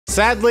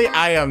Sadly,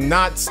 I am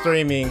not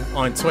streaming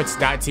on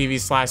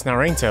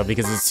twitch.tv/Naringto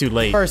because it's too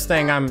late. First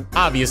thing I'm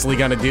obviously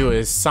gonna do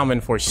is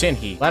summon for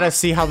Shenhe. Let us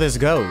see how this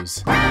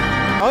goes.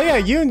 Oh yeah,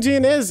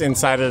 Yoonjin is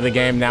inside of the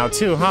game now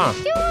too, huh?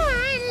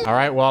 All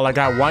right, well, I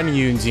got one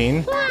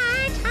Yoonjin.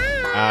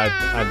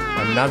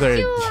 Another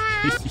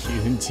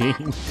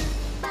Yoonjin.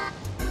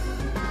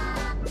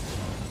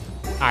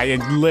 I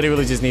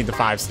literally just need the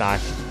 5-star.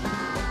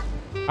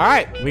 All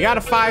right, we got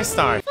a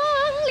 5-star.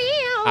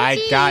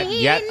 I got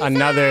yet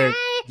another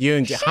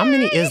Yoonjin. How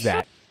many is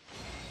that?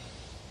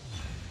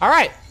 All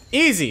right,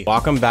 easy.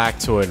 Welcome back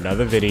to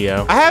another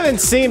video. I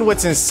haven't seen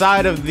what's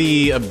inside of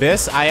the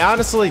abyss. I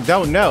honestly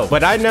don't know,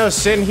 but I know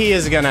Shenhe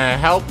is gonna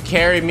help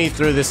carry me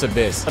through this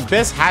abyss.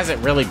 Abyss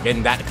hasn't really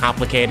been that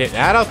complicated.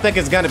 I don't think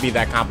it's gonna be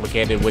that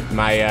complicated with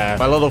my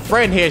my little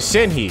friend here,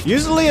 Shenhe.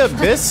 Usually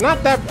abyss,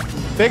 not that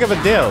big of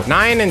a deal.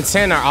 9 and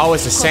 10 are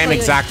always the same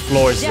exact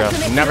floors though.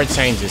 It never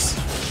changes.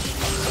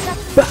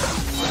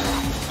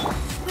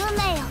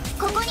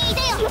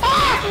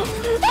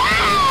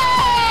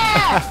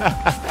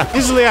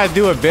 Usually I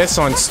do Abyss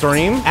on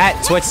stream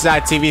at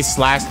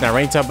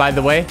twitch.tv/Naringto, by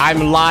the way.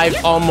 I'm live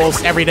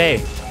almost every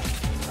day.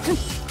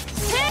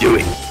 Do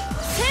it.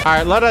 All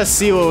right, let us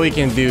see what we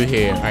can do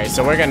here. All right,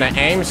 so we're gonna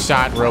aim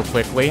shot real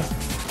quickly.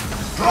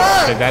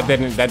 Okay, that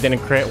didn't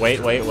crit. Wait.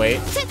 All right,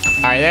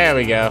 there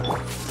we go.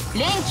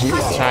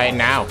 Let's try it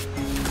now.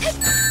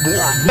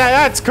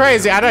 That's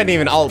crazy. I don't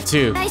even ult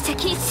too. I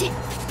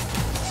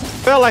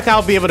feel like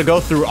I'll be able to go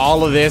through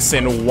all of this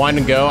in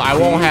one go. I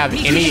won't have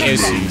any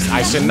issues.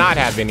 I should not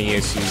have any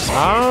issues.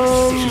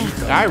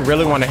 I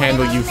really want to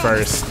handle you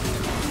first.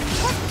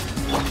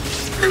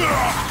 All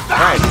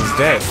right, he's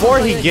dead. Before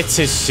he gets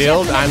his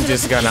shield, I'm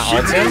just gonna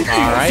ult him.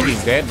 All right,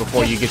 he's dead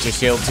before you get your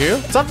shield too.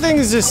 Something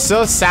is just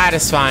so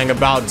satisfying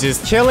about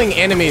just killing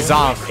enemies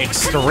off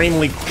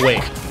extremely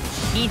quick.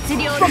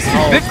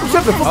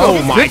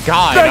 Oh my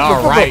god,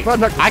 all right.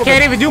 I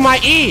can't even do my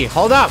E.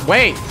 Hold up,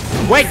 wait,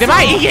 did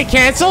my E get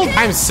canceled?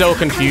 I'm so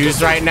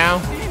confused right now.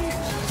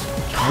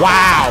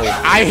 Wow,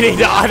 I need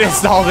to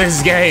uninstall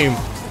this game.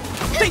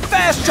 Think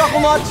fast, Chuckle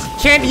Nuts.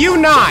 Can you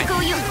not?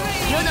 I'm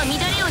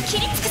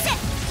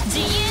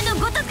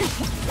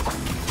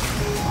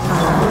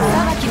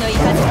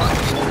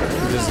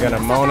just gonna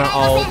Mona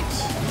ult.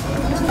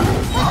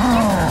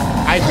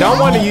 I don't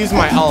want to use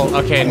my ult.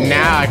 Okay,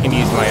 now I can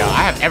use my ult.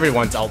 I have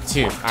everyone's ult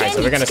too. All right,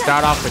 so we're gonna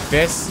start off with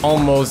this.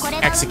 Almost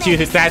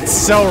executed that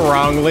so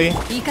wrongly. All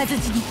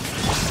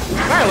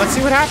right, let's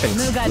see what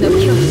happens.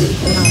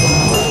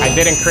 I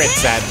didn't crit,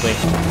 sadly.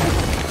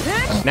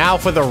 Now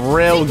for the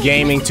real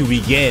gaming to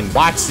begin.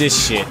 Watch this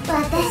shit.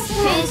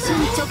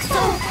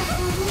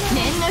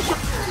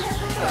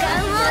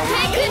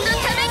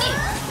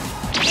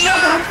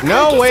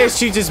 No way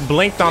she just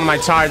blinked on my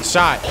charged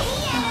shot.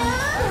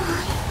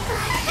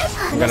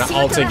 I'm gonna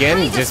ult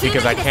again just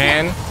because I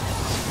can.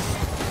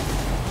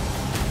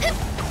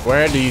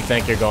 Where do you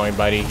think you're going,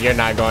 buddy? You're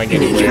not going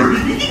anywhere.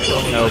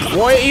 No,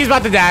 boy, he's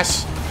about to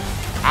dash.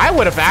 I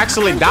would have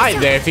actually died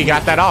there if he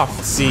got that off.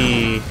 Let's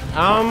see.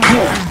 I'll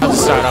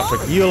start off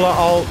with Eula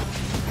ult.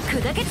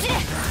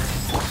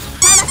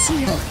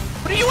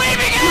 What are you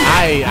aiming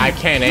at? I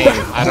can't aim.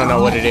 I don't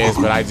know what it is,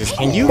 but I just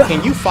can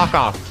you fuck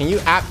off? Can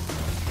you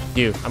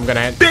you? I'm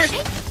gonna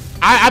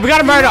I'm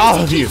gonna murder all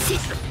of you.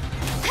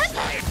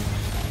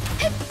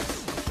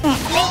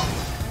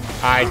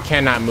 I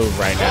cannot move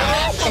right now.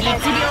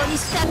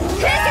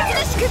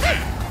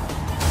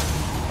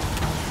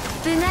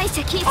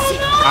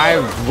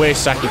 I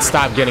wish I could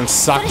stop getting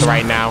sucked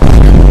right now.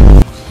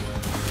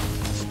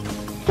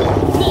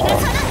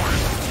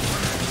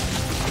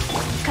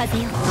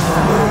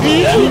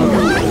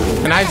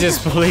 Can I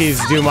just please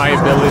do my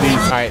abilities?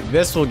 All right,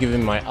 this will give me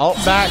my ult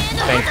back.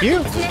 Thank you.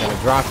 I'm just gonna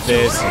drop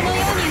this.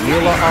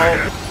 Eula ult.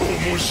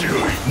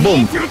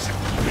 Boom.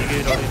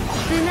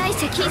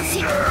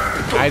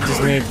 I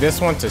just need this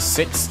one to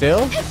sit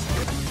still.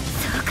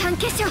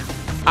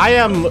 I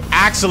am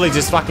actually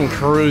just fucking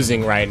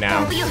cruising right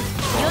now. Oh,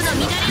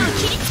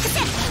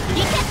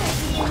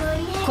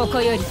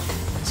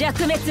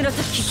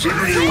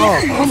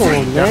 come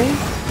on, man.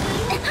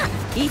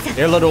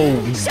 Your little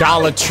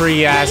Dollar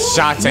Tree ass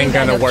shots ain't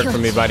gonna work for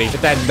me, buddy.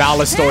 Get that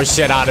dollar store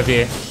shit out of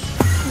here.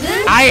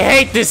 I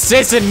hate this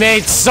Sisson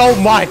maid so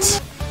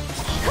much.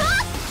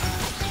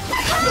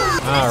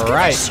 All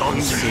right,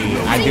 let's see.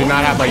 I do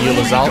not have my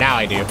Eula's ult. Now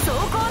I do.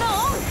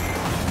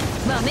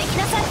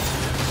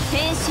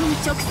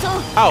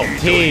 Oh,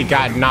 he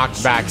got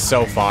knocked back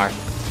so far.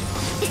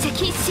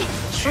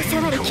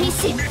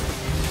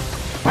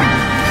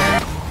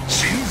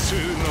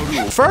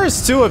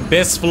 First two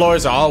Abyss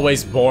floors are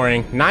always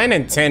boring. 9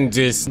 and 10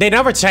 just, they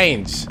never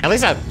change. At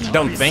least I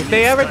don't think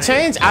they ever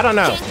change. I don't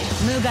know.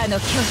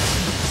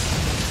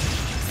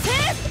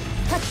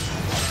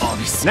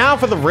 Now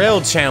for the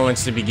real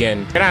challenge to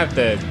begin. Gonna have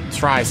to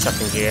try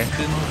something here.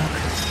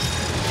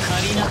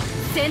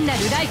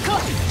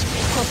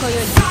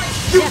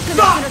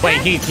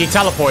 Wait, he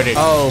teleported.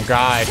 Oh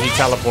god, he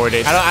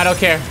teleported. I don't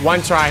care.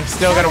 One try.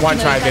 Still gonna one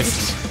try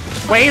this.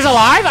 Wait, he's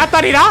alive? I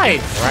thought he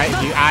died. Right?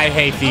 I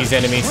hate these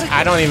enemies.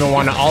 I don't even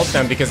want to ult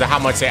them because of how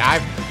much they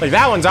like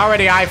that one's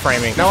already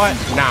iframing. You know what?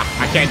 Nah,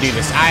 I can't do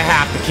this. I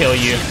have to kill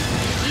you.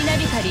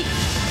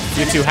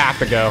 You two have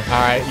to go.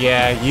 All right,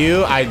 yeah,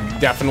 you. I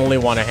definitely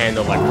want to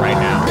handle like right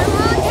now.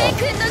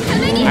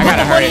 I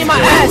gotta hurry.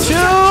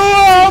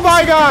 Oh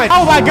my god!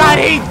 Oh my god!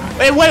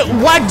 Wait,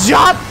 what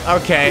jump?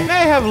 Okay, I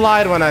may have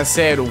lied when I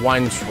said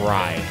one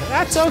try.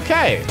 That's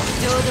okay.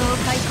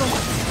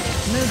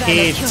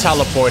 He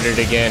teleported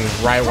again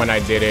right when I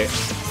did it.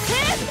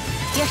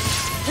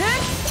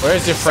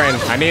 Where's your friend?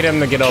 I need him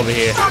to get over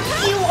here.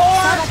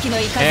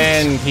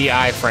 And he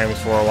iframes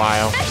for a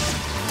while.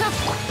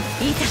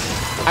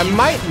 I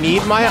might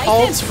need my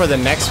ults for the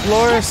next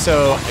floor,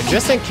 so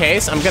just in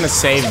case, I'm gonna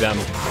save them.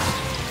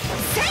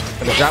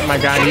 I'm gonna drop my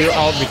Ganyu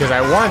ult because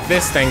I want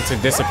this thing to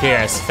disappear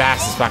as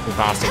fast as fucking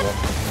possible.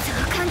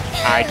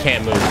 I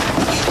can't move.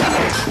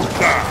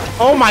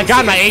 Oh my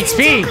god, my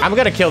HP! I'm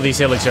gonna kill these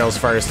Hilichos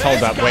first.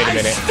 Hold up, wait a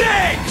minute.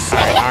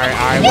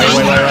 Alright,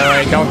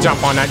 wait. Don't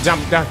jump on that.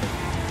 Jump down.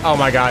 Oh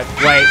my god,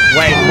 wait.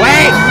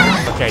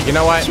 Okay, you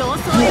know what?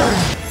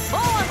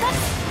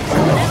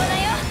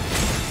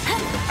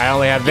 I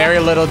only have very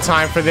little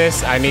time for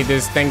this. I need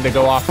this thing to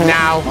go off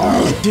now.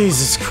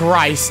 Jesus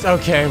Christ.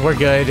 Okay, we're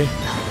good.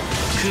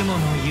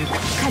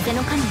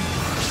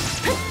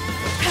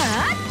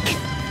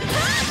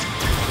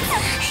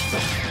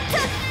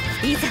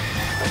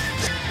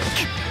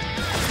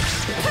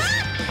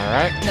 All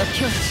right.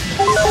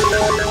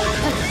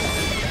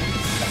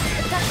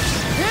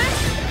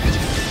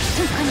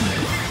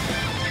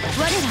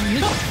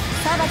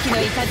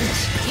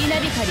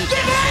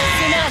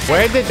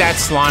 Where did that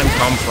slime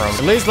come from?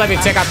 At least let me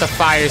take out the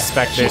fire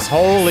specters.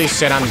 Holy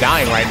shit, I'm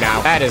dying right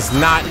now. That is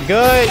not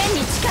good.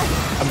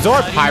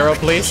 Absorb pyro,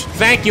 please.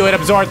 Thank you, it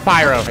absorbed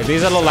pyro. Right,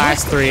 these are the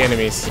last 3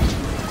 enemies.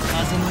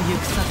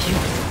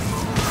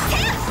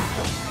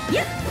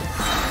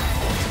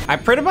 I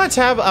pretty much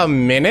have a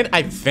minute,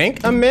 I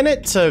think a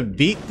minute to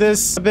beat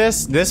this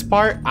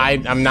part.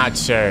 I'm not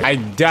sure. I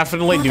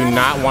definitely do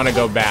not want to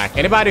go back.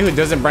 Anybody who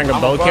doesn't bring a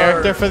bow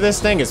character for this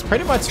thing is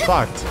pretty much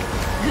fucked.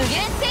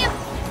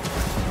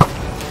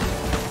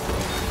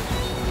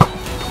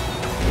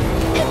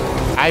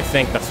 I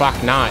think the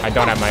fuck not. I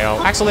don't have my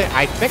ult. Actually,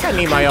 I think I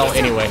need my ult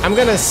anyway. I'm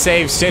gonna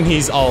save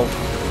Shenhe's ult,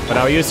 but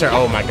I'll use her.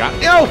 Oh my god.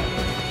 Yo!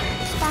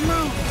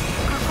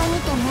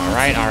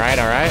 Alright.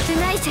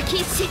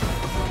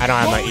 I don't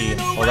have my E.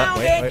 Hold up,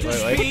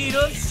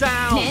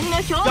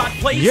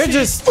 wait. You're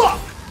just...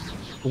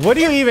 What are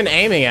you even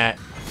aiming at?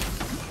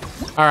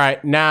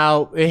 Alright,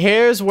 now,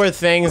 here's where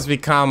things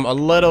become a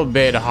little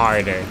bit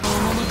harder.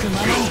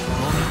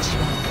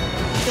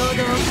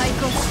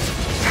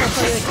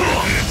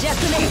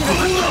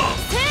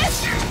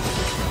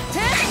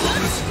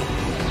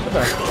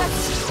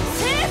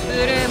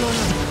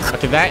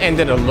 Okay, that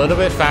ended a little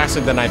bit faster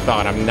than I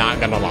thought. I'm not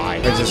gonna lie.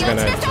 We're just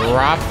gonna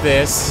drop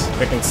this.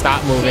 We can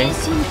stop moving.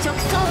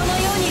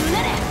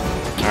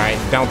 Alright,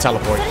 don't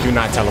teleport. Do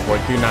not teleport.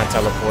 Do not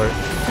teleport.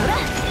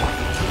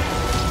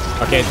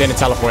 Okay, it didn't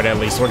teleport at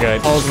least. We're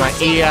good. Hold my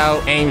E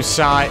out. Aim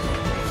shot.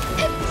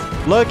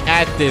 Look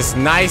at this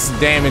nice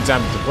damage.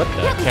 What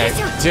the heck?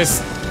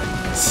 Just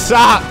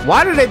stop.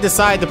 Why did they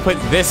decide to put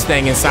this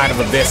thing inside of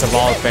Abyss of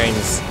all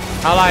things?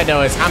 All I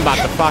know is I'm about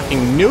to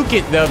fucking nuke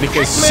it though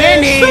because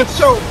Shenhe is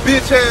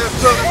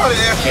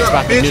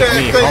about to nuke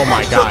me. Oh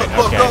my god.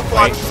 Okay,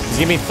 wait. Just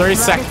give me 3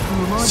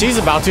 seconds. She's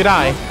about to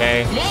die.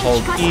 Okay,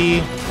 hold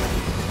E.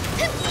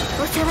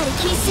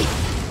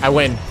 I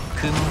win.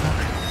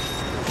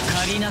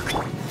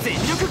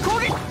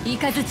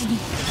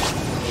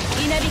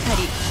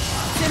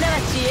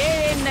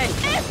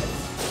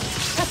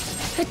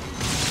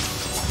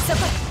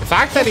 The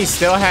fact that he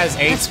still has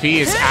HP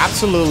is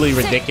absolutely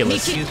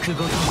ridiculous.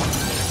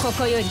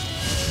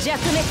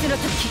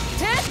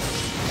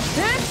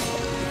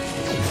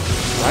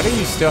 Why do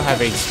you still have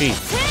HP?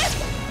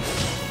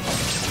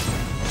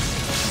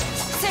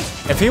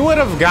 If he would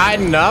have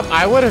gotten up,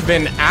 I would have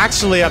been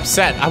actually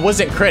upset. I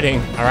wasn't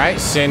critting. All right,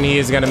 Shenhe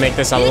is gonna make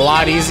this a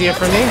lot easier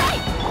for me.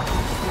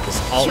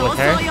 Just ult with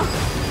her.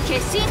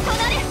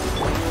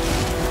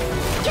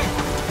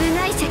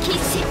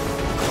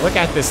 Look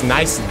at this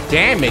nice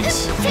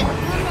damage.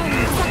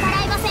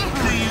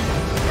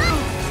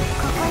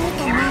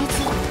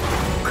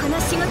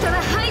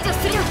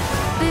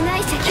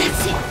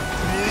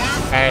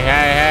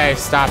 Hey,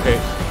 stop it.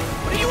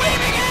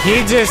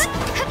 He just,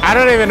 I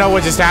don't even know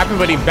what just happened,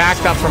 but he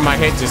backed up from my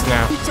hit just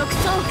now.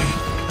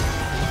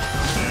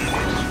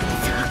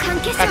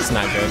 That's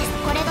not good.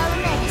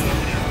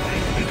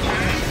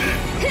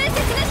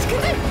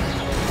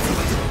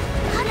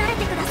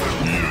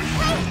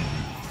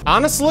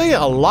 Honestly,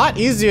 a lot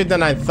easier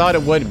than I thought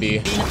it would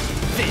be.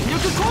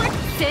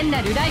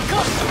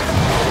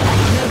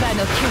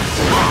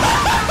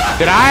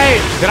 Did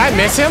I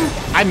miss him?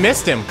 I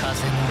missed him.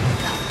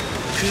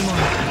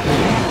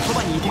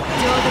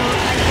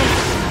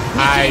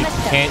 I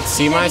can't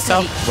see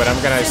myself, but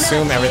I'm gonna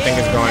assume everything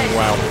is going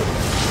well.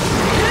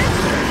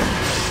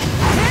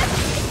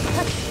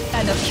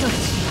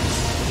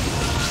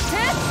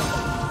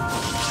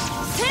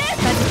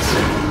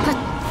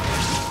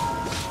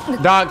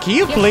 Dog, can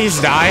you please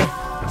die?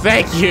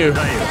 Thank you.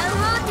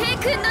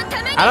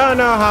 I don't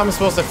know how I'm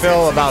supposed to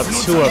feel about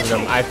two of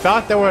them. I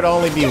thought there would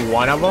only be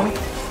one of them.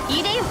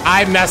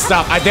 I messed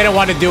up. I didn't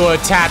want to do a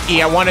tap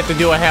E. I wanted to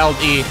do a held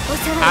E.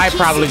 I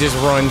probably just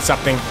ruined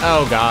something.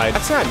 Oh, God.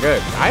 That's not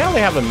good. I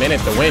only have a minute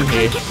to win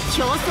here.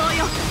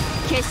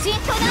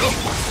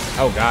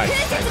 Oh, God.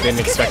 I didn't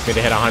expect me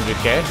to hit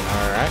 100K.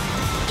 All right.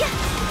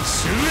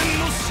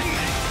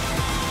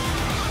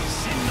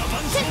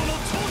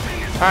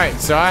 All right,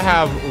 so I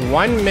have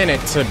 1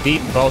 minute to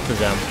beat both of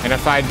them. And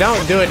if I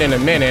don't do it in a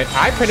minute,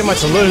 I pretty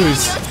much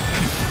lose.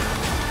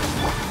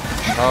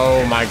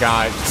 Oh, my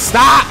God.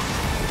 Stop!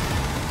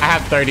 I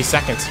have 30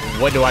 seconds.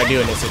 What do I do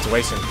in this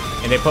situation?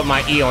 And they put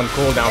my E on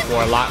cooldown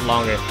for a lot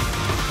longer.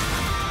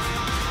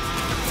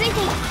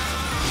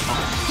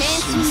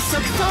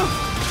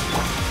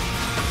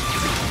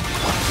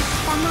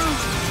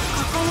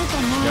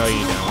 No,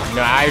 you don't.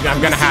 No,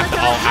 I'm gonna have to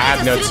ult. I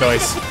have no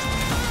choice.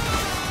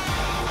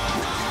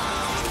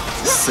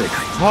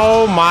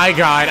 Oh my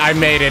God, I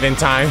made it in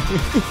time.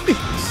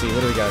 Let's see, what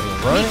do we got here?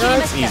 Run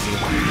guards? Easy.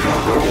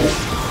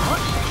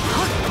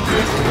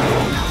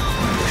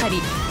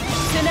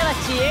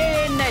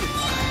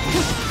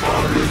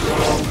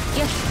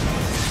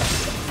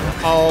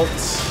 Ult.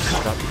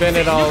 Spin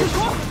it ult.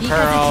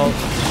 Her ult.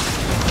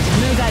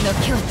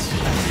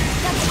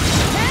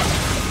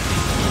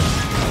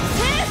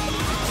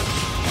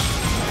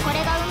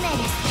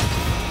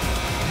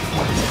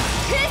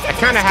 I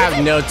kind of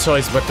have no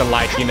choice but to,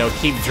 like, you know,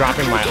 keep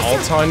dropping my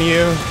ult on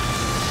you.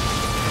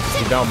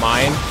 If you don't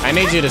mind. I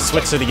need you to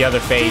switch to the other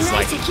phase,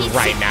 like,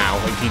 right now,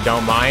 if you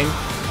don't mind.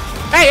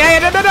 Hey,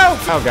 no.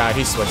 Oh, God,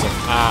 he's switching.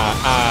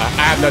 I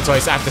have no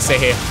choice. I have to stay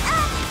here.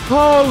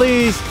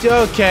 Holy,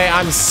 okay,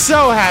 I'm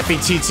so happy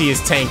Chi-Chi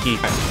is tanky.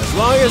 As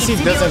long as he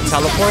doesn't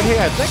teleport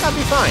here, I think I'll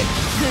be fine.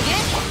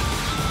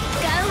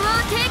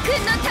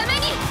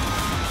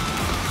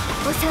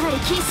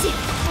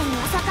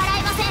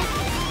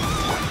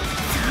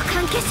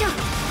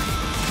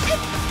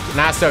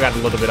 Nah, I still got a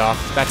little bit off.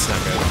 That's not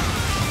good.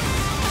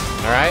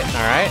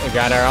 Alright, we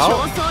got our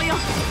ult.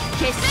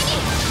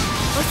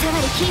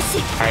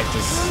 Alright,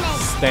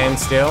 just stand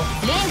still.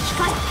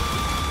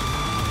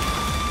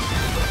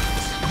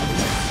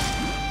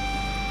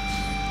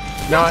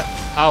 No,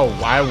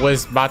 oh, I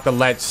was about to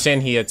let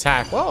Shenhe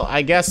attack. Well,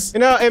 I guess,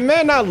 you know, it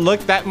may not look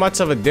that much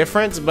of a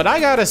difference, but I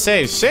gotta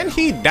say,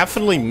 Shenhe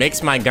definitely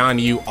makes my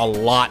Ganyu a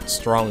lot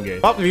stronger.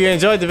 Well, if you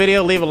enjoyed the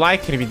video, leave a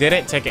like, and if you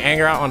didn't, take your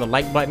anger out on the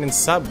like button and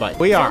sub button.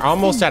 We are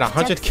almost at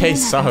 100K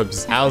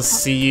subs. I'll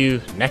see you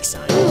next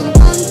time.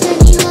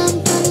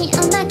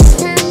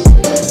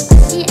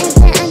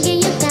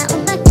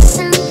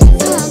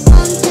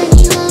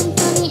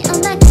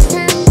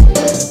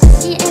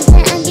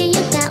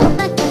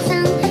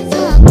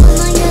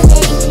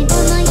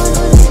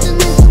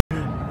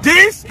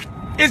 This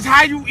is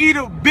how you eat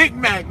a Big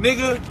Mac,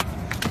 nigga.